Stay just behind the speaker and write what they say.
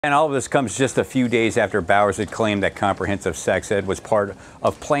And all of this comes just a few days after Bowers had claimed that comprehensive sex ed was part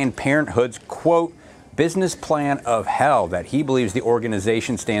of Planned Parenthood's, quote, business plan of hell, that he believes the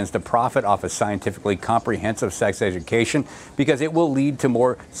organization stands to profit off of scientifically comprehensive sex education because it will lead to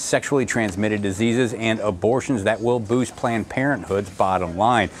more sexually transmitted diseases and abortions that will boost Planned Parenthood's bottom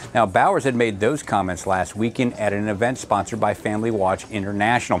line. Now, Bowers had made those comments last weekend at an event sponsored by Family Watch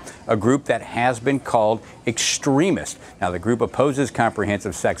International, a group that has been called extremist. Now, the group opposes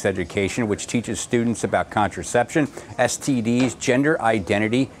comprehensive sex education, which teaches students about contraception, STDs, gender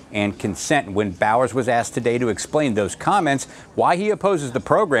identity, and consent. When Bowers was asked today to explain those comments, why he opposes the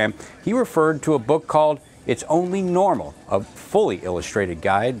program, he referred to a book called It's Only Normal, a fully illustrated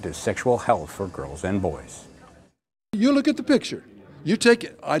guide to sexual health for girls and boys. You look at the picture. You take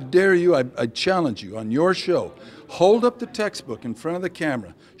it. I dare you, I challenge you on your show. Hold up the textbook in front of the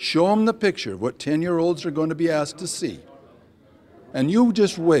camera. Show them the picture of what 10-year-olds are going to be asked to see. And you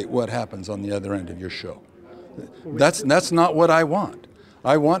just wait what happens on the other end of your show. That's not what I want.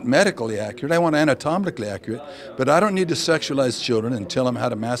 I want medically accurate, I want anatomically accurate, but I don't need to sexualize children and tell them how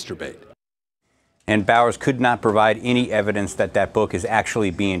to masturbate. And Bowers could not provide any evidence that that book is actually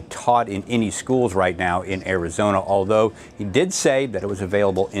being taught in any schools right now in Arizona, although he did say that it was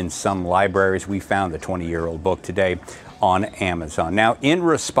available in some libraries. We found the 20-year-old book today on Amazon. Now, in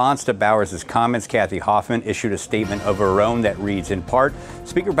response to Bowers' comments, Kathy Hoffman issued a statement of her own that reads, in part,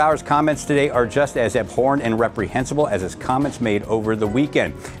 Speaker Bowers' comments today are just as abhorrent and reprehensible as his comments made over the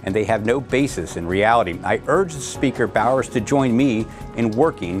weekend, and they have no basis in reality. I urge Speaker Bowers to join me in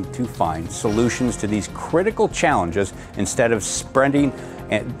working to find solutions to these critical challenges instead of spending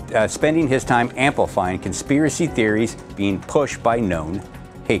his time amplifying conspiracy theories being pushed by known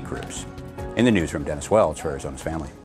hate groups. In the newsroom, Dennis Welch for Arizona's Family.